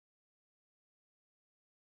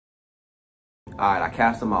Alright, I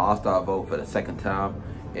casted my All-Star vote for the second time.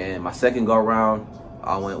 And my second go-round,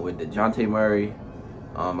 I went with DeJounte Murray.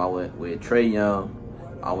 I went with Trae Young.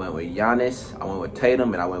 I went with Giannis. I went with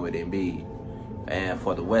Tatum, and I went with Embiid. And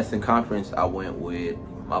for the Western Conference, I went with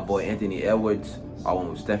my boy Anthony Edwards. I went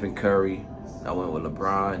with Stephen Curry. I went with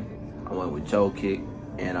LeBron. I went with Jokic,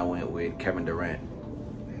 and I went with Kevin Durant.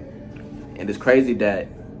 And it's crazy that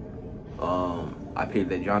I picked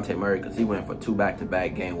DeJounte Murray because he went for 2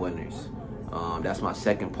 back-to-back game winners. That's my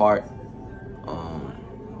second part,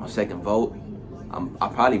 my second vote. I'll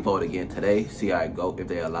probably vote again today, see how it go, if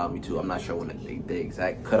they allow me to. I'm not sure when the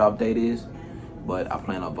exact cutoff date is, but I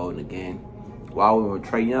plan on voting again. While we were with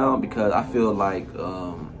Trae Young, because I feel like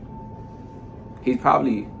he's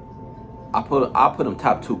probably, I'll put him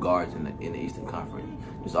top 2 guards in the Eastern Conference,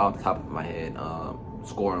 just off the top of my head,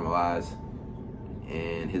 scoring wise,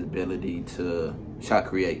 and his ability to shot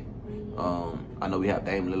create. I know we have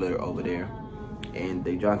Dame Lillard over there, and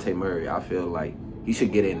DeJounte Murray, I feel like he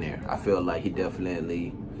should get in there. I feel like he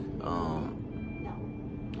definitely,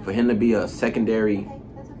 for him to be a secondary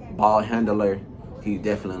ball handler, he's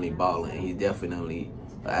definitely balling. He's definitely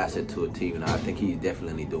an asset to a team, and I think he's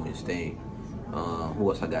definitely doing his thing. Who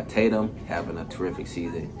else I got? Tatum having a terrific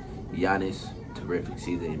season. Giannis, terrific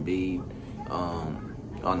season. Embiid.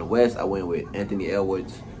 On the West, I went with Anthony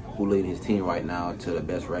Edwards, who leading his team right now to the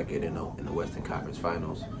best record in the Western Conference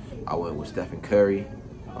Finals. I went with Stephen Curry,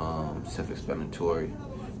 self-explanatory.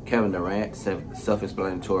 Kevin Durant,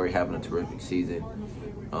 self-explanatory, having a terrific season.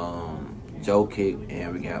 Jokic,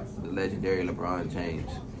 and we got the legendary LeBron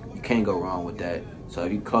James. You can't go wrong with that. So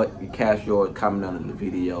if you cast yours, comment under the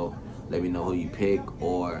video. Let me know who you pick,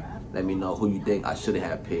 or let me know who you think I should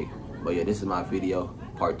have picked. But yeah, this is my video,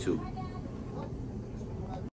 part 2.